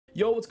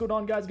Yo, what's going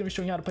on, guys? Gonna be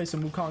showing you how to play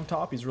some Wukong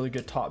top. He's really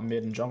good top,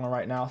 mid, and jungler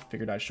right now.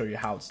 Figured I'd show you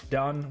how it's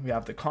done. We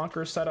have the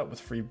Conqueror setup with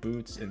free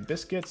boots and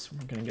biscuits.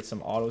 We're gonna get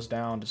some autos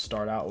down to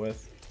start out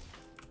with.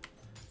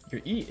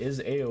 Your E is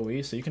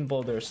AoE, so you can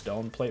blow their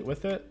stone plate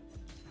with it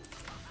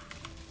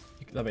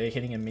by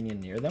hitting a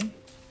minion near them.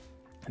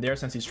 There,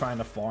 since he's trying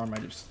to farm,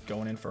 I'm just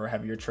going in for a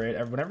heavier trade.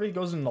 Whenever he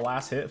goes in the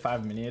last hit, if I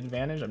have minion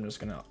advantage, I'm just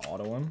gonna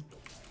auto him.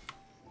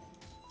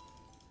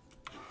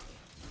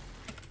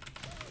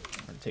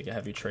 Take a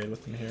heavy trade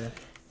with him here.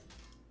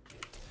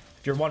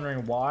 If you're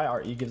wondering why,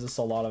 our E gives us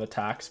a lot of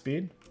attack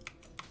speed.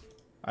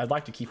 I'd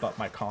like to keep up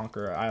my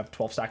Conqueror. I have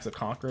 12 stacks of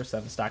Conqueror,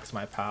 7 stacks of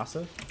my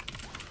passive.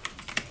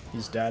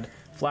 He's dead.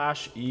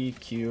 Flash, E,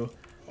 Q.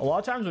 A lot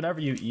of times whenever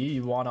you E,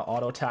 you want to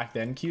auto attack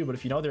then Q, but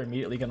if you know they're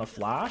immediately going to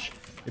flash,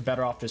 you're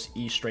better off just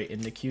E straight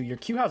into Q. Your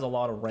Q has a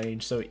lot of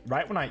range, so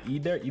right when I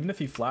E'd there, even if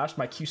he flashed,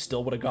 my Q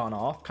still would have gone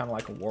off, kind of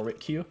like a Warwick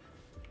Q.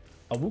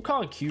 A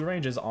Wukong Q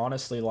range is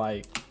honestly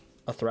like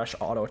a Thresh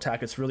auto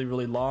attack. It's really,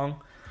 really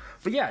long.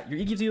 But yeah, your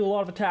E gives you a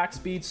lot of attack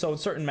speed, so in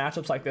certain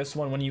matchups like this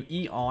one, when you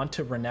E on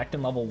to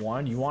Renekton level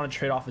 1, you want to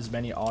trade off as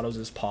many autos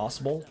as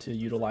possible to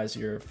utilize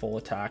your full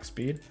attack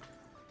speed.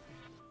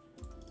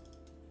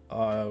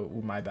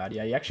 Ooh, my bad.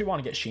 Yeah, you actually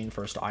want to get Sheen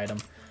first item.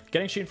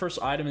 Getting Sheen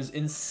first item is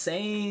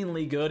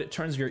insanely good. It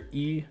turns your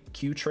E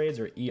Q trades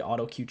or E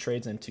auto Q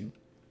trades into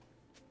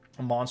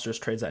monstrous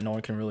trades that no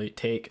one can really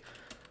take.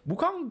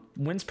 Wukong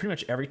wins pretty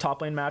much every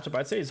top lane matchup.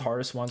 I'd say his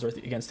hardest ones are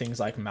against things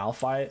like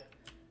Malphite,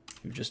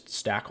 who just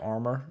stack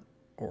armor,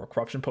 or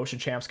Corruption Potion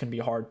champs can be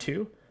hard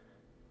too.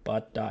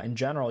 But in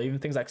general, even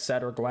things like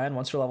Set or Glenn,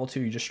 once you're level 2,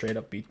 you just straight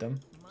up beat them.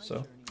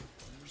 So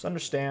just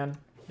understand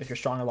if you're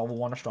stronger level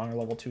 1 or stronger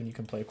level 2, and you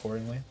can play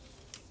accordingly.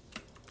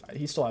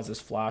 He still has this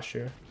flash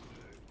here.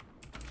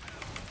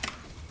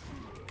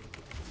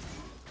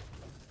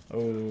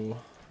 Oh,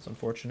 it's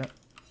unfortunate.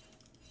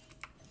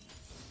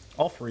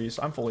 I'll freeze.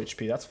 I'm full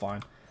HP. That's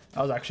fine.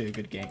 That was actually a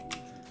good gank.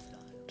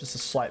 Just a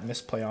slight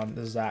misplay on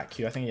the Zac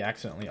Q. I think he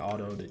accidentally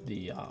autoed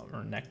the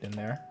Renekton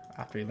there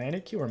after he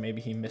landed Q, or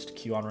maybe he missed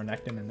Q on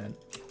Renekton and then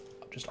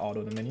just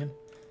auto the minion.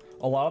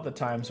 A lot of the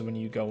times when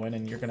you go in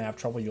and you're going to have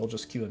trouble, you'll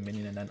just Q a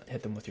minion and then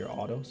hit them with your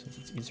auto, since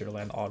it's easier to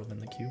land auto than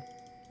the Q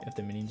if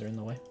the minions are in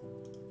the way.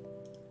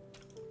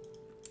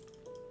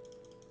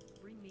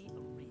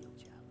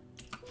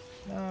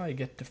 Ah, you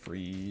get to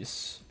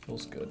freeze.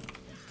 Feels good.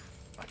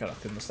 I gotta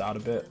thin this out a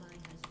bit.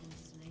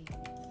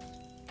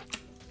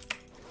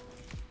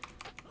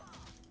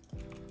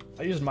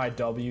 I used my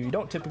W. You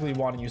don't typically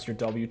want to use your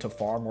W to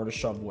farm or to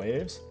shove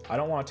waves. I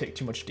don't want to take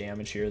too much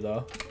damage here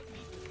though.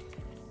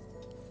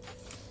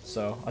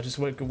 So I just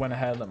went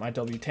ahead and let my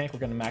W tank. We're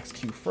going to max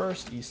Q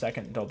first, E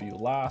second, W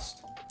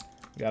last.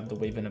 We have the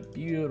wave in a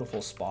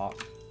beautiful spot.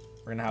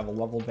 We're going to have a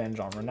level advantage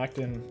on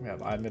Renekton. We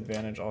have item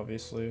advantage,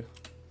 obviously.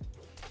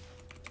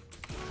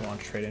 We want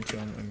to trade into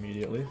him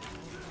immediately.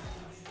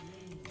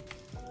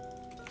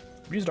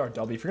 We used our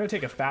W. If you're going to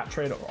take a fat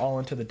trade all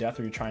into the death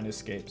or you're trying to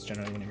escape, it's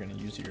generally when you're going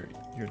to use your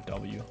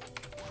W.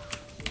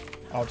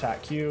 I'll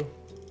attack Q.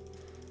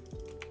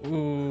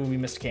 Ooh, we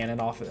missed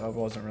cannon off it. It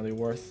wasn't really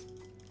worth.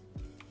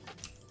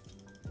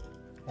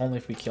 Only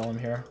if we kill him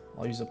here.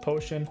 I'll use a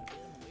potion.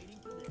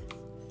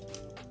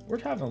 We're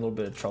having a little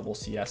bit of trouble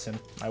CSing.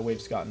 My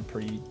wave's gotten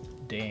pretty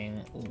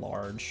dang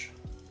large.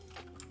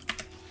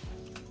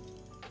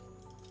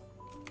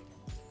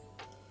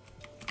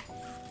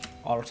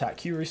 Auto attack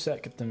Q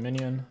reset, get the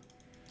minion.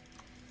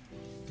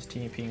 Just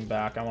TPing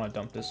back. I want to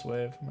dump this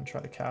wave. I'm going to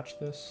try to catch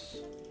this.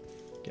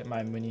 Get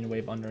my minion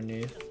wave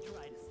underneath.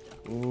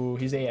 Ooh,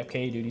 he's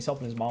AFK, dude. He's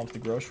helping his mom with the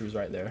groceries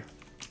right there.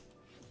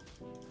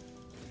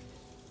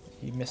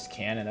 He missed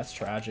cannon. That's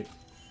tragic.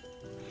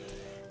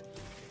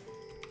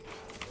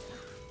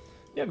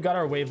 Yeah, we've got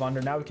our wave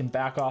under. Now we can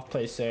back off,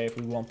 play safe.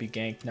 We won't be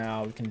ganked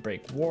now. We can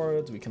break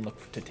wards. We can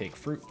look to take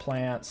fruit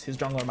plants. His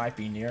jungler might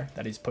be near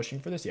that he's pushing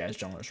for this. Yeah, his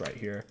jungler's right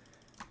here.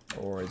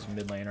 Or his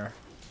mid laner.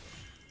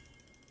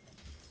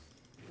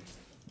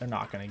 They're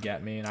not going to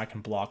get me, and I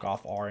can block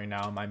off Ahri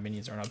now. My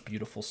minions are in a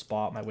beautiful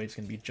spot. My wave's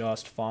going to be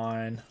just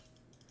fine.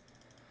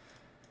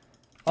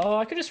 Oh,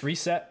 I could just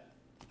reset.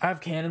 I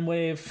have cannon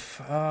wave.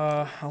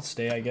 I'll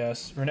stay, I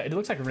guess. It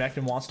looks like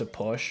Renekton wants to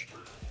push.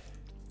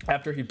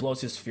 After he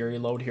blows his Fury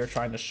load here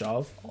trying to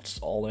shove, I'll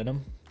just all in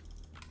him.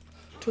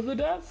 To the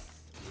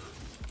death.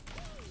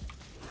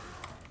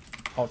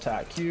 I'll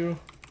attack you.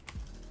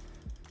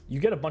 You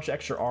get a bunch of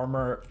extra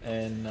armor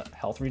and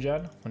health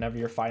regen whenever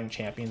you're fighting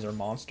champions or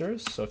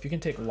monsters. So if you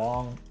can take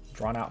long,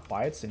 drawn-out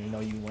fights and you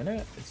know you win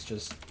it, it's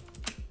just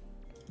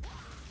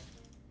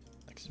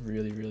it's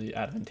really, really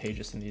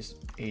advantageous in these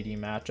AD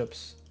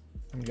matchups.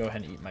 I'm gonna go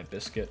ahead and eat my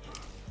biscuit.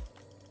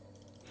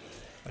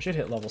 I should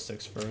hit level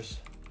 6 first.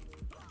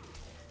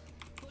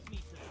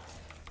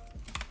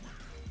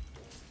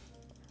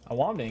 I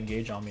want him to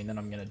engage on me, and then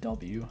I'm gonna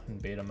W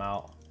and bait him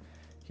out.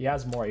 He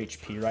has more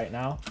HP right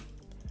now.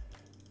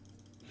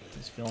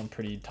 He's feeling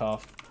pretty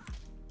tough.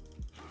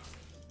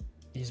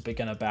 He's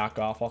gonna back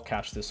off. I'll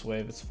catch this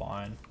wave. It's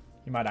fine.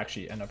 He might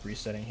actually end up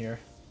resetting here.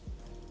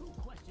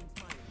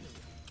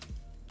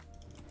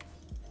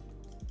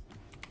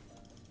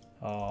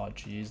 Oh,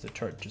 geez, the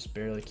turret just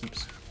barely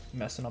keeps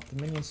messing up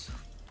the minions.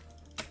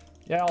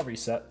 Yeah, I'll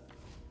reset.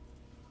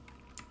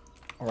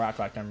 Or act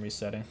like I'm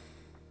resetting.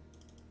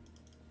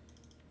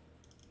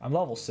 I'm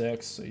level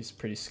 6, so he's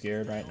pretty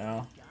scared right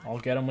now. I'll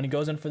get him when he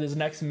goes in for this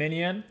next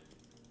minion.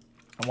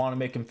 I want to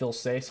make him feel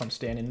safe, so I'm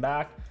standing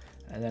back.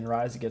 And then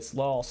Ryze gets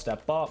low, I'll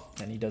step up,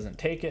 and he doesn't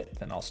take it,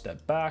 then I'll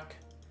step back.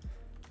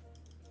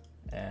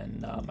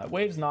 And my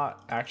wave's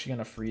not actually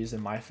going to freeze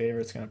in my favor.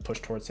 It's going to push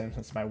towards him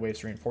since my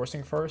wave's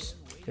reinforcing first.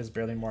 He has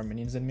barely more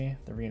minions than me.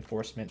 The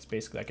reinforcement's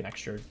basically like an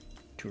extra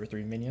 2 or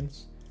 3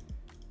 minions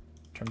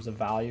in terms of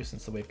value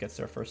since the wave gets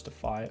there first to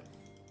fight.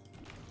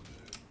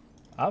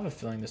 I have a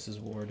feeling this is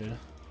warded.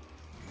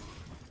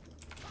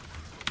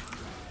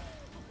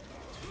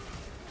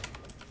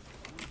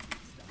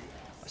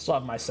 I still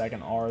have my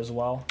second R as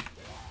well.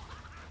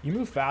 You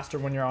move faster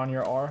when you're on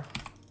your R.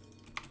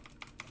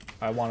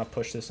 I want to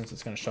push this since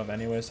it's going to shove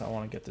anyways. So I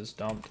want to get this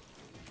dumped.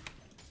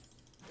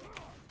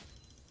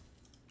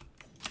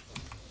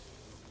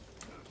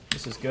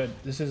 This is good.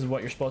 This is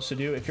what you're supposed to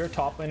do. If your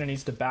top laner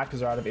needs to back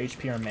because they're out of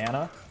HP or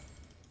mana.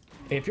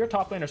 If your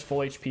top laner's full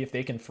HP, if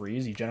they can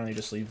freeze, you generally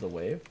just leave the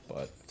wave.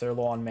 But if they're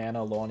low on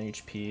mana, low on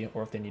HP,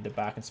 or if they need to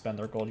back and spend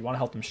their gold, you want to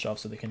help them shove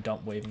so they can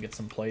dump wave and get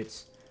some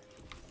plates.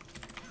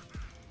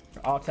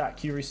 I'll attack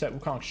Q reset.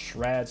 Wukong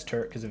shreds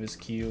turret because of his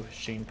Q.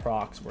 Shane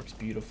procs works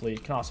beautifully. You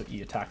can also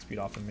E attack speed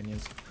off of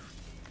minions.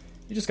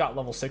 He just got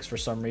level 6 for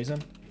some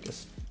reason.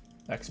 This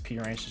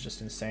XP range is just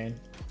insane.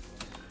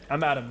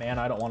 I'm out of mana.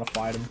 I don't want to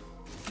fight him.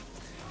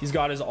 He's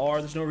got his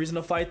R. There's no reason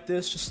to fight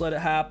this. Just let it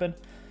happen.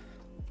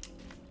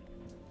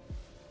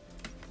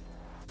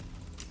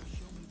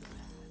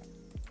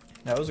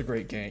 That was a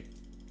great gank.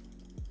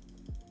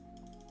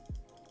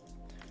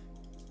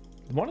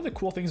 One of the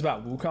cool things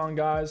about Wukong,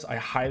 guys,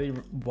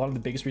 one of the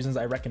biggest reasons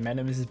I recommend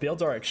him is his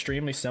builds are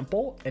extremely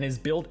simple, and his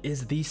build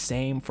is the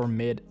same for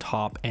mid,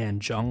 top,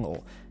 and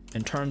jungle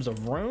in terms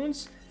of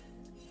runes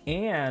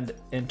and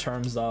in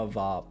terms of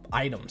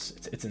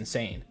items. It's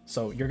insane.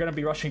 So you're going to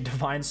be rushing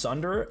Divine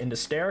Sunder into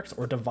Sterix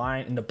or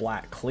Divine into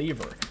Black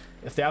Cleaver.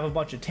 If they have a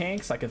bunch of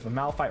tanks, like if a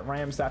Malphite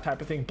rams, that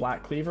type of thing,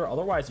 Black Cleaver.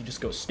 Otherwise, you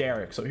just go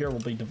Sterix. So here we'll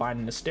be Divine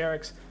into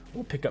Sterix.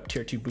 We'll pick up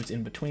tier 2 boots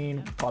in between.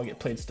 We'll probably get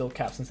played still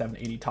cap since I have an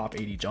 80 top,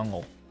 80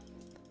 jungle.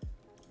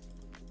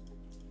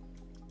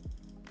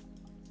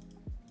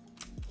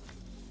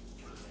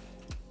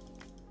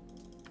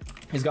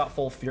 He's got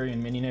full Fury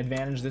and minion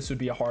advantage. This would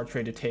be a hard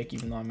trade to take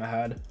even though I'm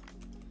ahead.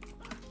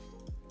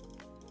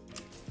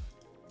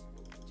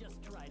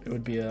 It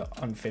would be an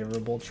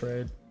unfavorable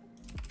trade.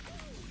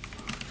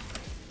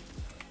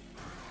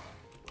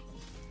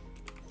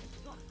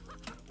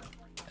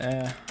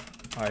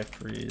 I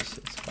freeze.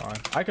 It's fine.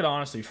 I could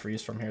honestly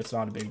freeze from here. It's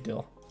not a big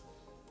deal.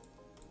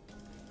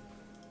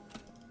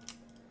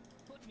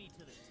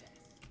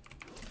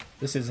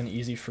 This is an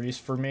easy freeze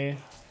for me.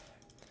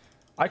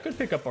 I could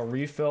pick up a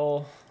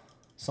refill,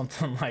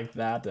 something like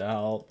that to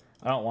help.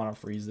 I don't want to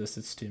freeze this.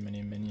 It's too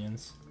many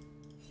minions.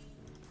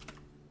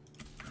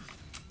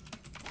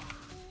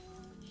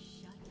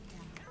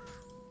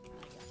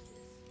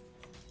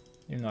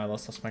 Even though I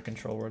lost my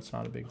control word, it's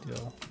not a big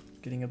deal.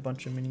 Getting a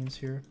bunch of minions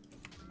here.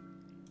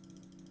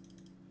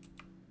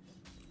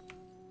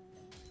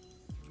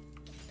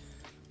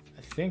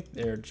 I think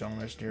their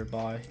jungler's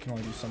nearby. He can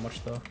only do so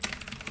much though.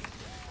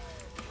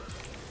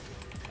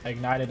 I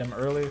ignited him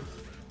early.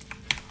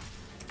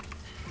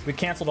 We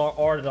canceled our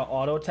R to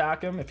auto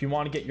attack him. If you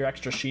want to get your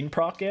extra Sheen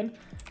proc in,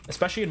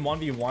 especially in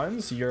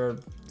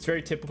 1v1s, it's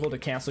very typical to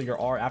cancel your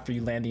R after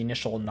you land the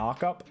initial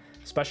knock-up,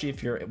 especially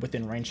if you're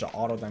within range to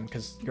auto them,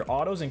 because your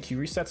autos and Q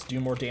resets do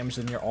more damage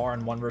than your R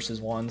in 1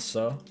 versus 1.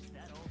 So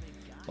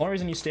the only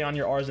reason you stay on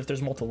your R is if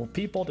there's multiple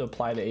people to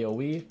apply the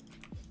AoE,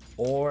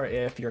 or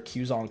if your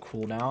Q's on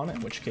cooldown,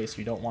 in which case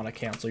you don't want to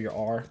cancel your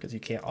R because you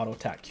can't auto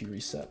attack Q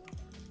reset.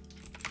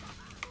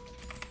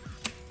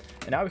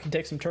 And now we can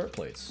take some turret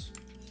plates.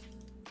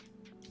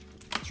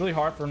 It's really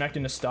hard for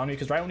Renekton to stun me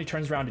because right when he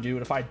turns around to do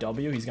it, if I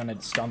W, he's going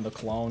to stun the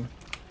clone.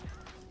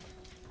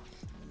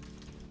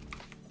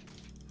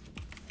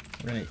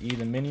 We're going to E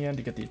the minion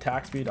to get the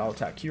attack speed, auto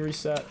attack Q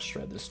reset,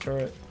 shred this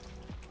turret.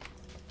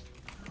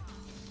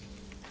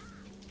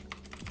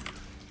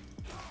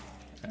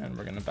 And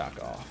we're going to back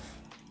off.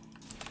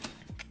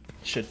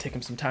 Should take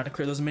him some time to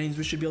clear those minions.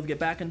 We should be able to get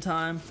back in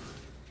time.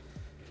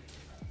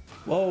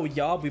 Whoa,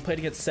 Yob, we played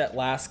against Set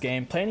last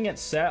game. Playing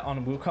against Set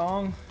on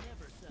Wukong,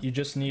 you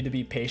just need to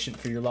be patient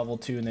for your level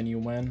 2 and then you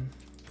win.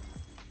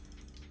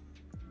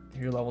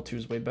 Your level 2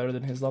 is way better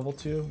than his level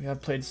 2. We have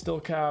played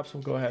still caps.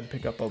 We'll go ahead and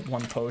pick up a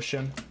 1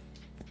 potion.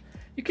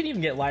 You can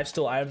even get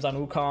lifesteal items on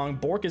Wukong.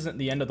 Bork isn't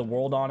the end of the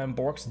world on him.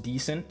 Bork's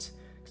decent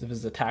because of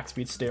his attack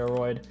speed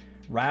steroid.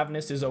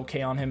 Ravenous is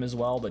okay on him as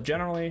well, but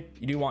generally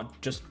you do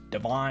want just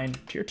Divine,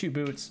 tier 2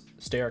 boots,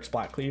 Sterix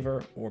Black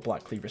Cleaver, or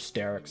Black Cleaver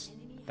Sterix.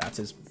 That's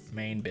his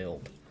main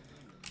build.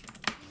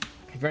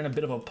 If you're in a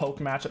bit of a poke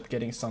matchup,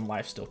 getting some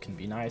lifesteal can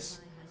be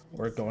nice,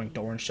 or going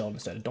Doran Shield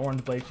instead of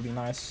Doran's Blade can be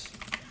nice.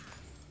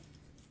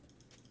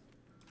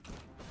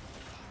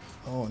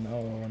 Oh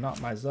no, not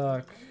my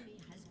Zuck.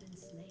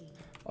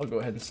 I'll go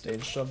ahead and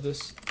stage shove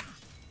this.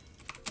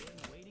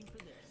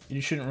 You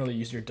shouldn't really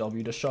use your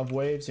W to shove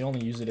waves. You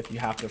only use it if you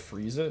have to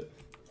freeze it.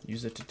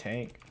 Use it to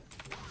tank.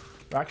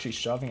 We're actually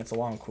shoving, it's a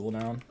long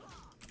cooldown.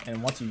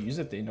 And once you use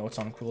it, they know it's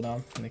on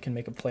cooldown and they can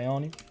make a play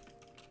on you.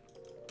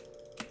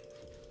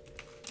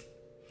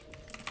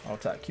 I'll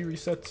attack Q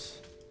resets.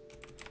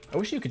 I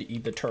wish you could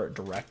eat the turret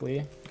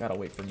directly. Gotta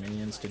wait for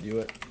minions to do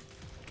it.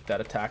 That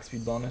attack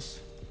speed bonus.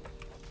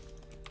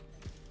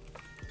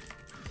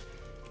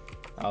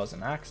 That was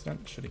an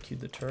accident. Should have queued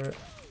the turret.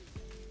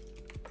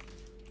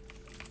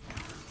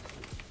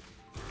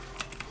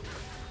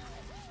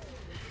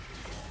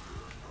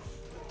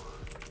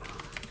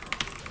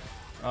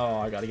 Oh,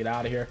 I gotta get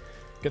out of here.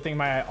 Good thing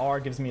my R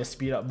gives me a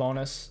speed up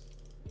bonus.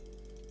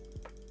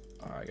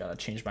 Alright, I gotta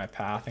change my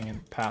pathing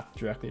and path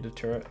directly to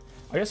turret.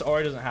 I guess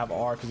R doesn't have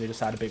R because they just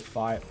had a big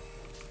fight.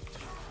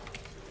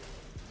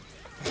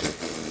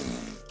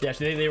 Yeah,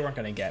 they weren't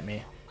gonna get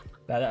me.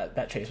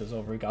 That chase was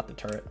over. We got the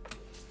turret.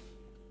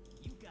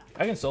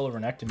 I can solo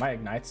Renekton. My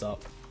Ignite's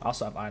up. I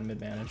also have item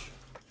advantage.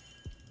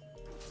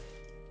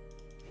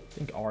 I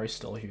think Ari's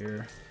still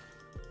here.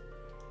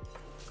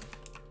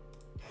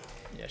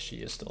 Yeah, she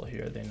is still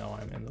here. They know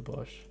I'm in the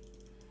bush.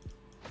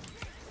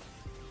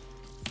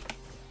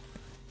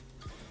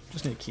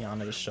 Just need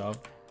Kiana to shove.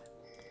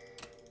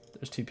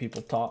 There's two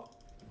people top.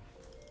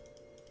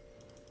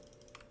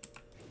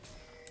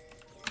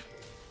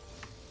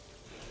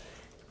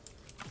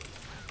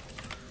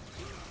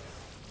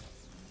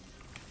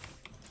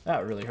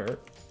 That really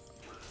hurt.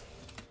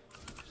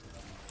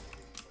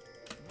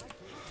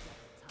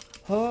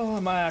 Oh, I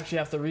might actually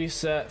have to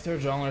reset. If there are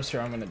junglers here,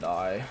 I'm gonna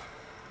die.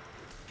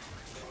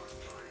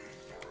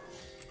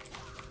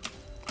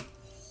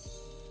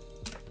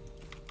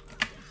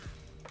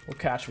 We'll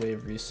catch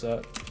wave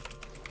reset.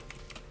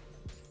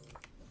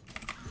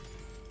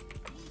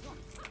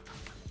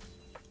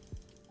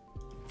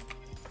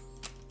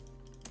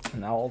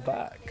 And now all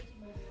back.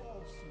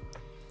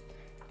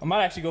 I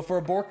might actually go for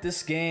a Bork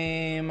this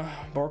game.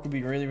 Bork would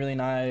be really, really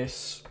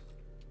nice.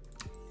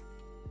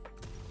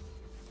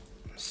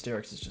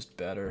 Sterix is just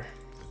better.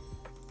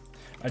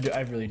 I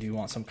really do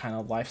want some kind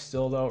of life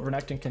still though.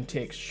 Renekton can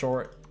take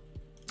short,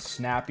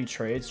 snappy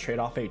trades, trade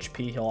off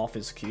HP, heal off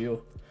his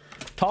Q.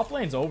 Top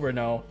lane's over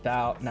now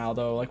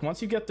though. Like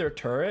once you get their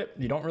turret,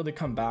 you don't really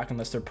come back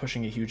unless they're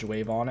pushing a huge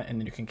wave on it, and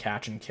then you can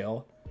catch and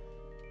kill.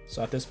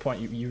 So at this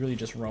point, you really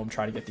just roam,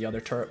 try to get the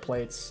other turret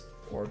plates,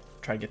 or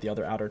try to get the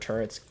other outer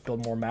turrets,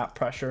 build more map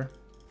pressure.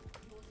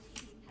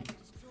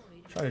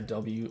 Try to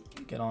W,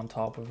 get on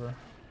top of her.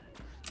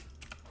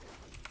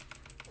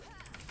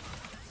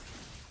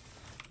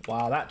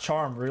 Wow, that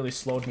charm really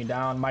slowed me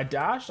down. I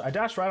dashed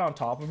right on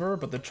top of her,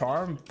 but the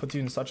charm puts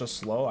you in such a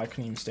slow, I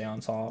couldn't even stay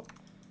on top.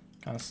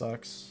 Kind of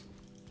sucks.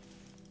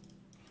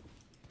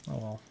 Oh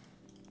well.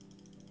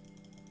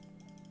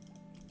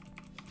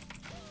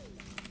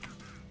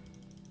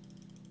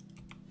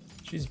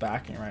 She's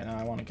backing right now.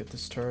 I want to get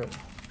this turret.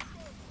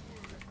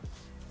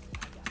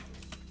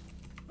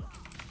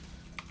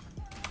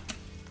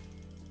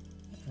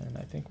 And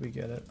I think we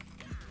get it.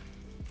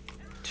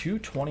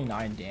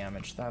 229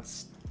 damage.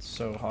 That's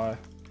so high.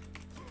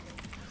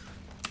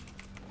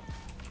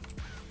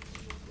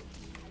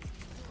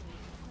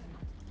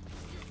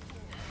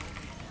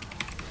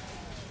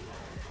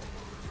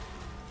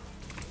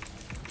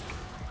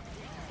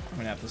 I'm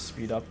gonna have to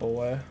speed up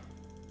away.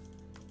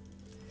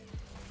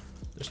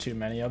 There's too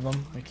many of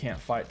them. We can't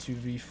fight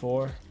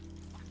 2v4.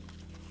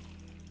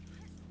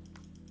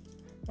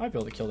 Might be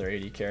able to kill their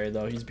AD carry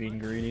though. He's being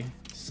greedy.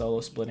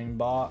 Solo splitting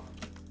bot.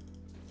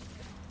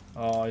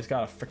 Oh, he's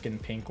got a freaking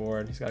pink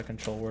ward. He's got a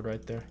control ward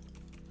right there.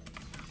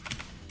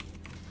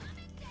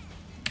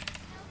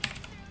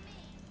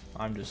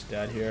 I'm just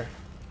dead here.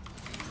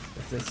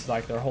 This is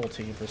like their whole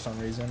team for some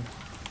reason.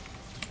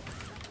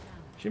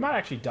 She might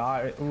actually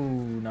die.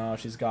 Ooh, no,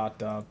 she's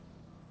got...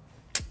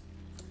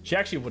 she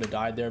actually would have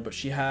died there, but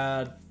she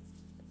had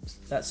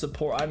that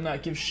support item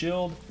that gives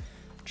shield.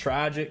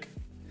 Tragic.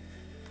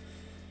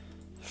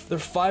 They're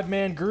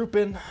five-man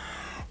grouping.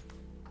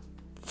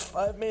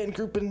 Five-man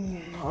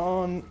grouping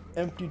on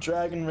Empty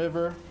Dragon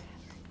River.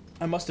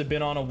 I must have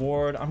been on a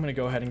ward. I'm gonna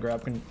go ahead and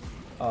grab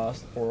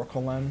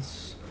Oracle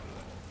Lens.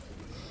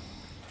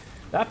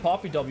 That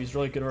Poppy W is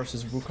really good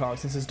versus Wukong.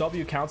 Since his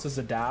W counts as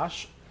a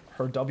dash,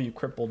 her W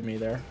crippled me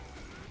there.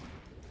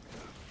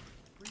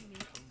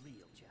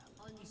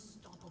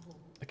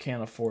 I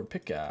can't afford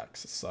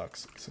pickaxe. It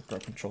sucks. Except for our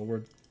control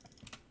word.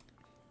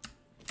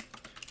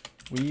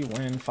 We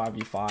win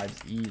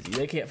 5v5s easy.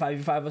 They can't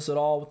 5v5 us at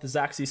all with the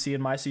Zac CC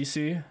and my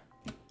CC.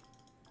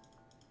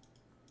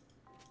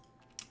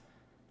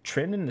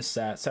 Trend into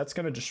Set. Set's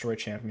gonna destroy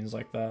champions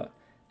like that.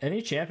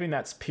 Any champion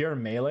that's pure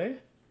melee,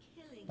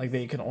 like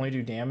they can only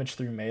do damage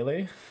through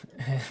melee.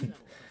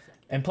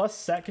 And plus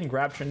Set can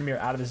grab Tryndamere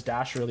out of his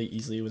dash really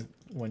easily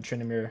when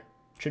Tryndamere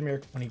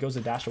when he goes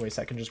to dash away,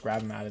 Set can just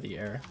grab him out of the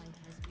air.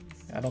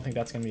 I don't think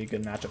that's gonna be a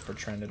good matchup for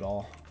Trend at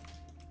all.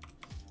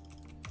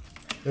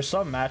 There's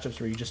some matchups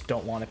where you just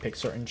don't want to pick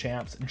certain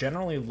champs.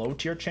 Generally low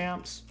tier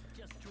champs,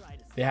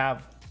 they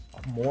have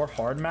more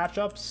hard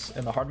matchups,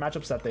 and the hard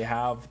matchups that they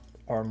have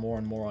are more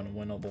and more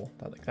unwinnable.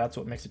 That's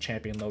what makes a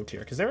champion low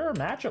tier, because there are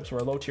matchups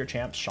where low tier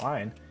champs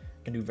shine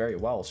and do very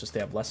well. It's just they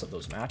have less of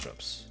those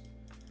matchups.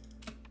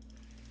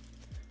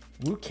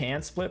 Wu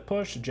can split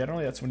push.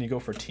 Generally, that's when you go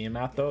for team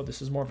map, though.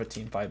 This is more of a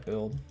team fight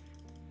build.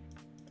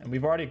 And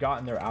we've already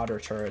gotten their outer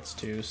turrets,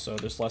 too, so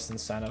there's less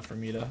incentive for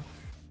me to...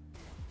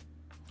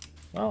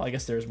 Well, I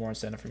guess there's more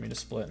incentive for me to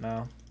split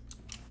now.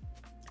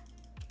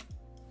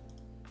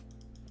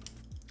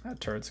 That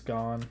turret's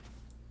gone.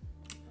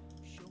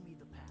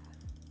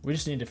 We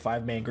just need a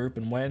 5-man group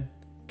and win.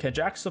 Can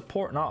Jack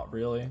support? Not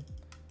really.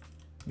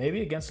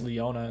 Maybe against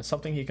Leona.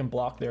 Something he can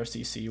block their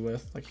CC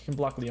with. Like, he can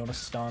block Leona's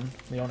stun.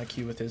 Leona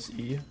Q with his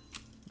E.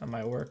 That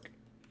might work.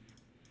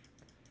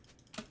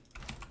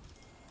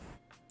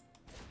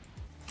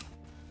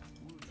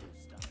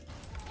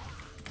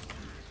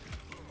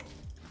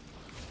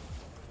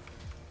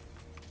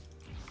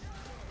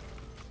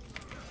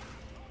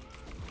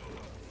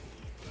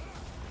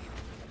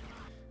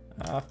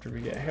 After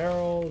we get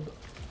Herald,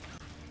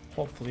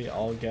 hopefully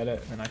I'll get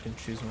it and I can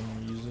choose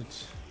when to use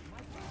it.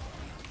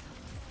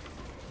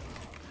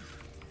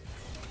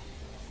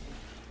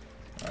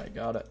 Alright,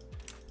 got it.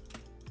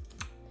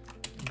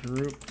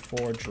 Group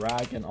for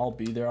Dragon. I'll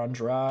be there on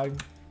Drag.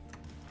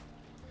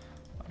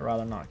 I'd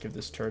rather not give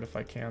this turret if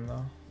I can,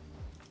 though.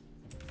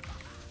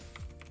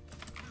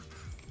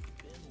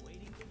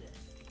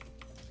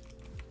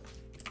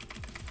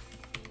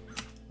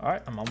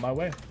 Alright, I'm on my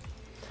way.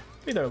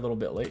 Be there a little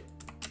bit late.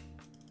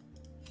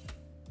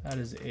 That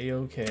is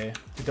a-okay.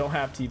 We don't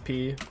have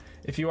TP.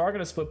 If you are going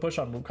to split push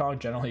on Wukong,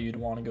 generally you'd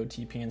want to go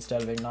TP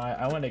instead of Ignite.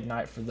 I went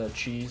Ignite for the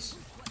cheese.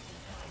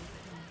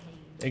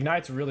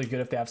 Ignite's really good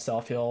if they have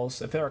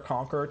self-heals. If they're a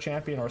Conqueror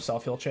champion or a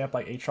self-heal champ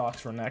like Aatrox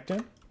for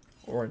Nectin,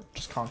 or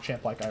just Conk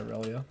champ like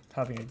Irelia,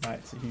 having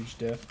Ignite's a huge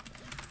diff.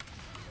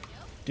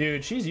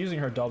 Dude, she's using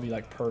her W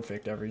like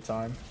perfect every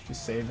time. She's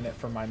saving it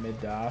for my mid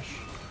dash.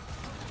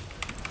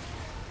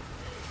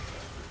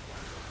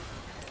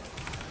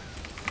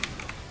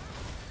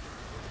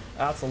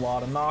 That's a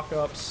lot of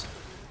knockups.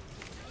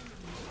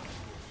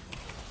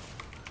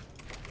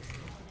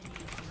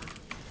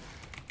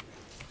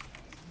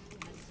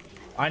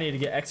 I need to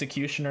get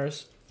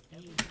executioners.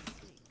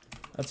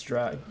 That's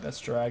drag. That's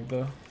drag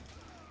though.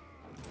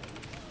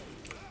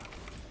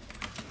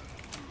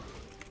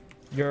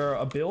 Your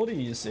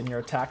abilities and your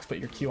attacks put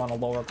your Q on a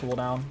lower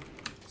cooldown.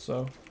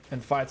 So in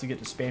fights you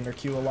get to spam your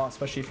Q a lot,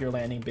 especially if you're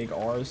landing big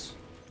Rs.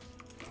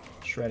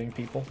 Shredding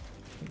people.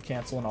 You can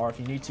cancel an R if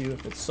you need to,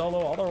 if it's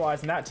solo.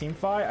 Otherwise, in that team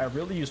fight, I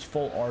really used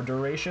full R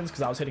durations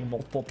because I was hitting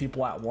multiple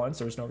people at once.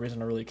 There was no reason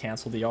to really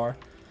cancel the R.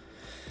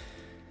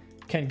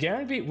 Can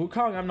Garen beat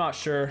Wukong? I'm not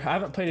sure. I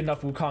haven't played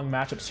enough Wukong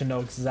matchups to know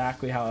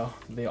exactly how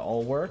they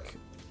all work.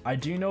 I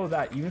do know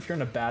that even if you're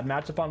in a bad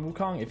matchup on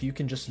Wukong, if you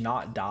can just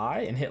not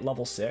die and hit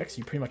level 6,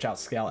 you pretty much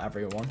outscale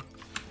everyone.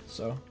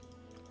 So,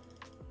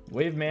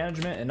 wave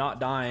management and not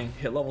dying,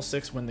 hit level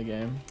 6, win the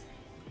game.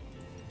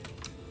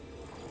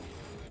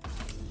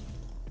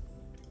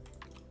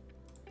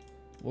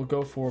 We'll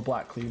go for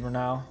Black Cleaver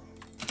now.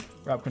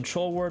 Grab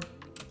control ward.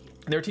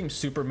 Their team's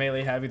super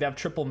melee heavy. They have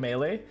triple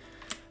melee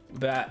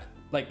that,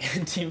 like,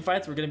 in team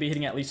fights, we're going to be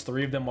hitting at least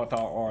 3 of them with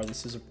our R.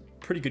 This is a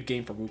pretty good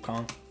game for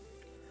Wukong.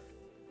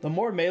 The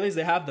more melees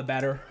they have, the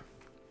better.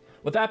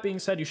 With that being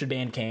said, you should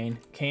ban Kayn.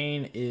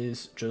 Kayn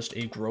is just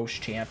a gross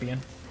champion.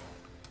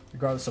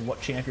 Regardless of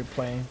what champ you're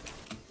playing,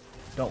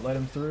 don't let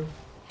him through.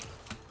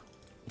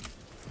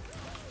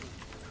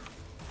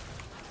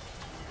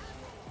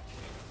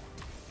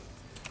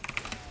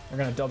 We're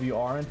going to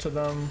WR into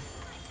them.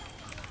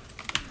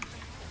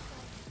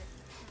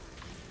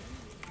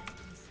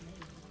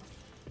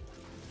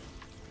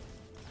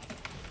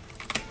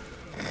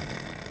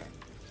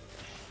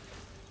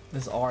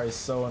 This R is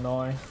so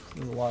annoying.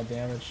 There's a lot of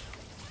damage.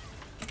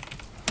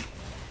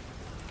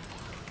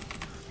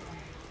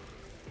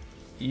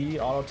 E,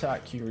 auto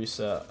attack, Q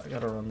reset. I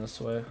gotta run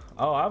this way.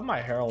 Oh, I have my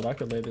Herald. I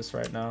could lay this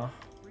right now.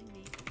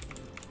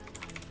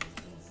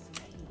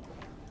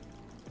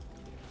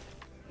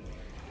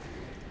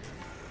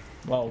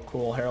 Well,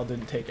 cool. Herald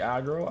didn't take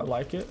aggro. I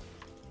like it.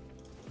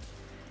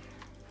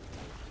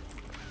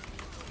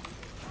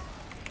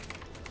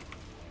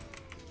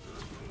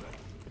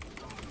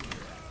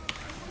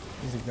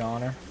 He's a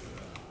goner.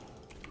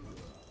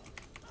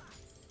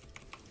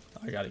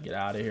 I gotta get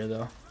out of here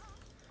though.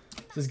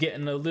 This is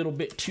getting a little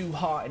bit too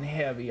hot and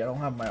heavy. I don't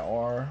have my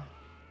R.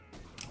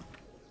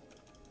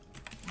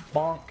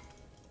 Bonk.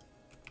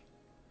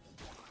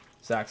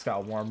 Zach's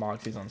got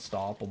Warmox. He's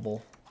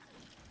unstoppable.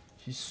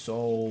 He's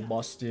so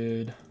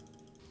busted.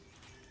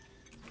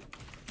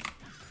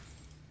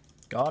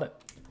 Got it.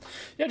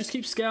 Yeah, just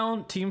keep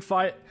scaling. Team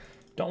fight.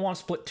 Don't want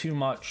to split too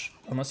much.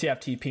 Unless you have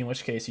TP, in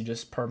which case you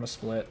just perma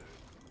split.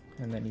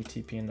 And then you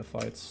TP into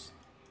fights.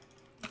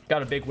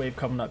 Got a big wave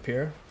coming up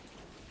here.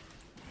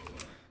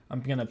 I'm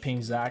gonna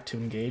ping Zach to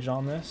engage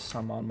on this.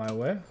 I'm on my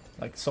way.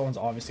 Like, someone's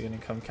obviously gonna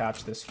come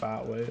catch this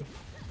fat wave.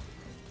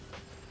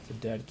 It's a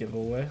dead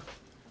giveaway.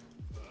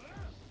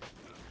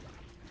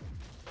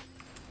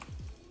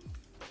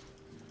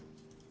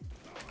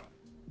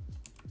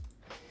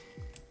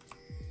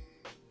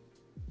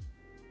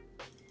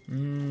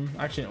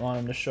 I actually didn't want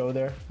him to show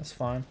there. That's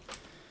fine.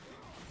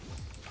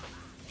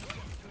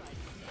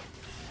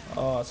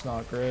 Oh, that's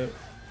not great.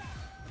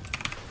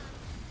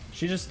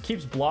 She just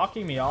keeps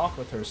blocking me off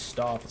with her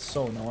stuff. It's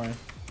so annoying.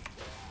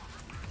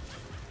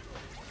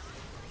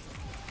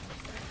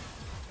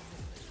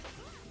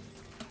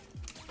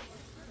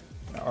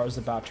 R's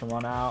about to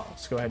run out.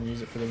 Let's go ahead and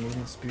use it for the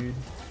movement speed.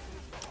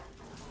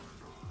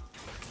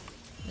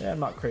 Yeah, I'm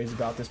not crazy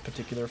about this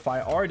particular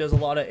fight. Ahri does a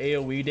lot of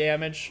AoE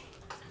damage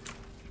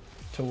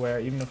to where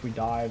even if we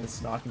dive,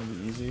 it's not going to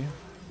be easy.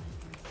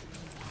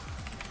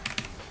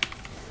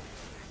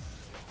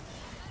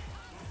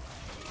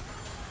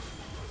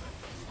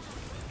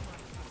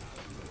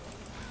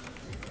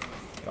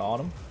 Got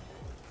him.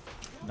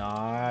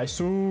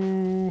 Nice.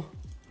 Ooh.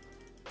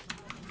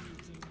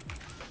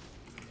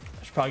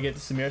 I should probably get to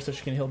Samira so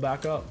she can heal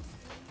back up.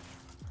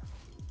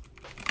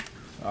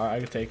 Alright, I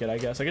can take it, I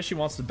guess. I guess she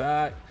wants to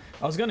back.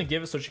 I was gonna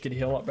give it so she could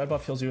heal up. Red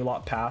buff heals you a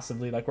lot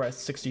passively. Like we're at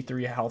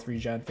 63 health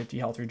regen, 50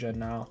 health regen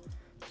now.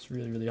 It's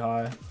really, really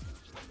high.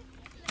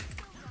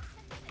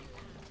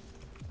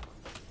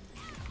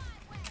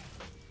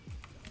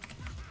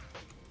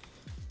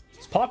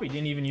 This Poppy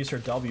didn't even use her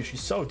W.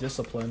 She's so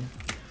disciplined.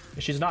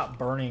 She's not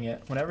burning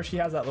it. Whenever she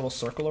has that little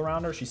circle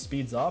around her, she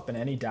speeds up, and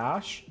any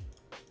dash,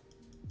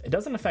 it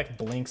doesn't affect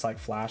blinks like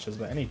flashes,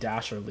 but any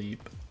dash or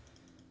leap,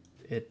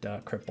 it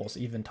cripples,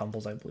 even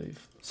tumbles, I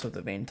believe. So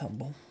the Vayne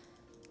tumble.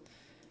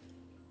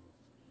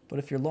 But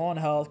if you're low on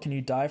health, can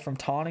you die from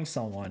taunting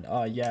someone?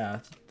 Yeah,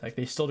 like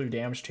they still do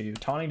damage to you.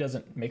 Taunting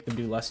doesn't make them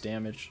do less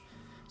damage.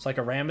 It's like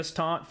a Rambus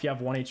taunt. If you have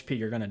 1 HP,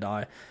 you're gonna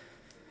die.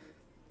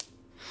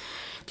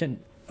 Oh,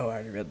 I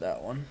already read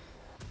that one.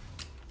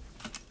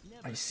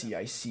 I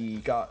see.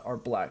 Got our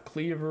Black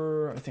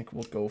Cleaver. I think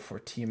we'll go for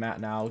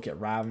T-Mat now. Get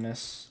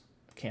Ravenous.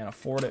 Can't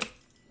afford it.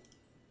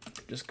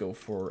 Just go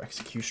for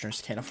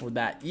Executioners. Can't afford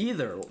that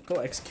either. We'll go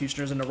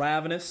Executioners into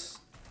Ravenous.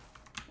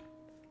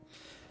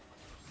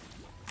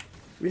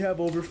 We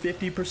have over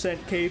 50%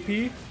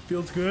 KP.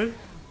 Feels good.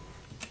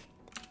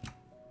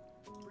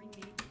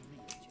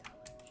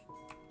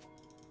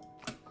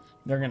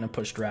 They're gonna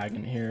push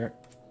Dragon here.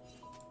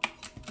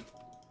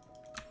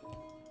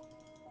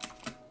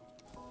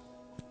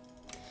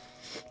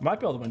 Might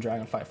be able to win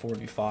Dragon fight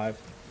 4v5.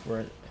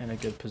 We're in a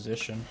good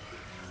position.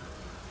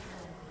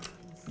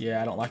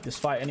 Yeah, I don't like this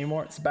fight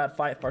anymore. It's a bad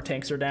fight if our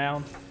tanks are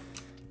down.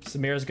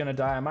 Samira's gonna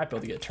die. I might be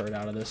able to get a turret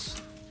out of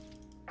this.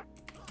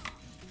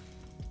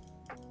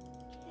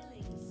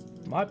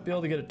 Might be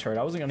able to get a turret.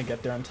 I wasn't gonna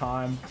get there in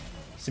time.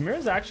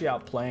 Samira's actually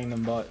outplaying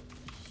them, but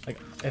like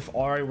if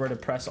Ahri were to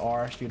press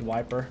R, she'd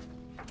wipe her.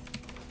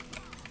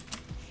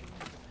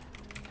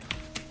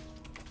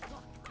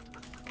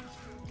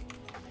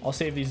 I'll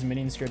save these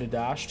minions here to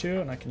dash to,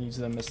 and I can use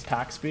them as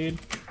attack speed.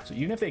 So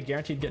even if they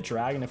guaranteed get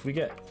Dragon, if we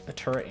get a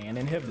turret and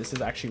inhib, this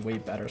is actually way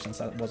better since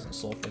that wasn't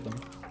sold for them.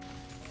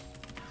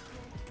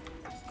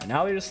 And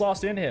now they just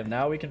lost inhib.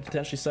 Now we can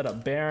potentially set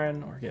up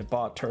Baron or get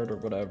bot turret or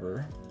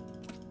whatever.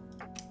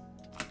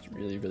 It's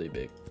really, really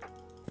big.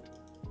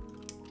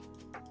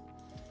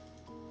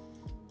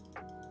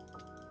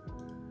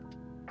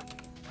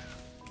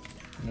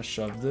 I'm gonna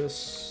shove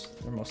this.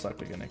 They're most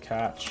likely gonna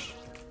catch.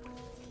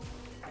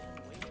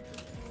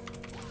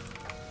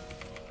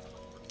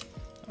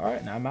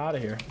 Alright, now I'm out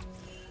of here.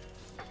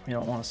 You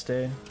don't want to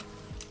stay.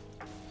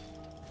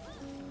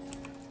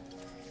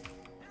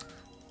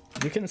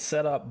 We can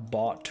set up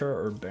bot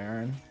turret or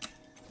Baron.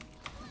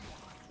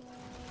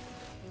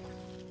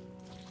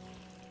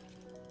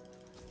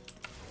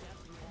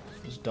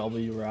 Just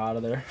W, we're out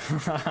of there.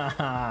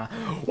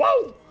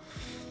 Whoa!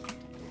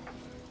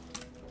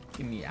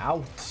 Get me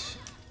out.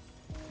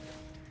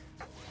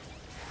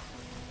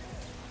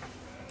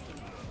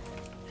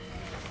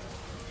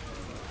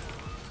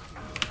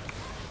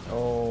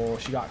 Oh,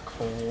 she got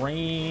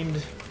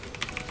creamed.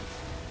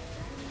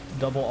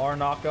 Double R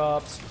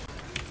knockups.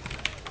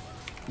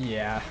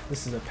 Yeah,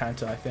 this is a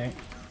penta, I think.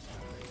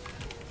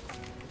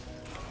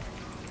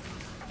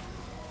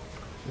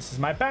 This is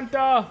my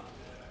penta.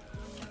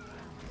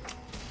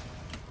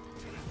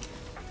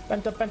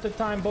 Penta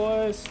time,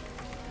 boys.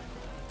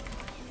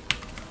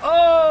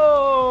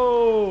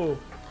 Oh!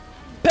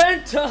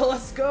 Penta,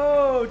 let's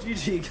go!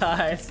 GG,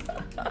 guys.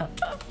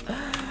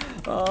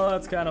 Oh,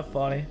 that's kind of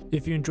funny.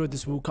 If you enjoyed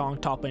this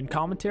Wukong top lane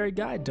commentary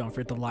guide, don't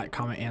forget to like,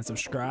 comment, and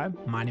subscribe.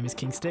 My name is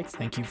KingStix.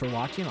 Thank you for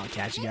watching. I'll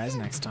catch you guys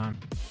next time.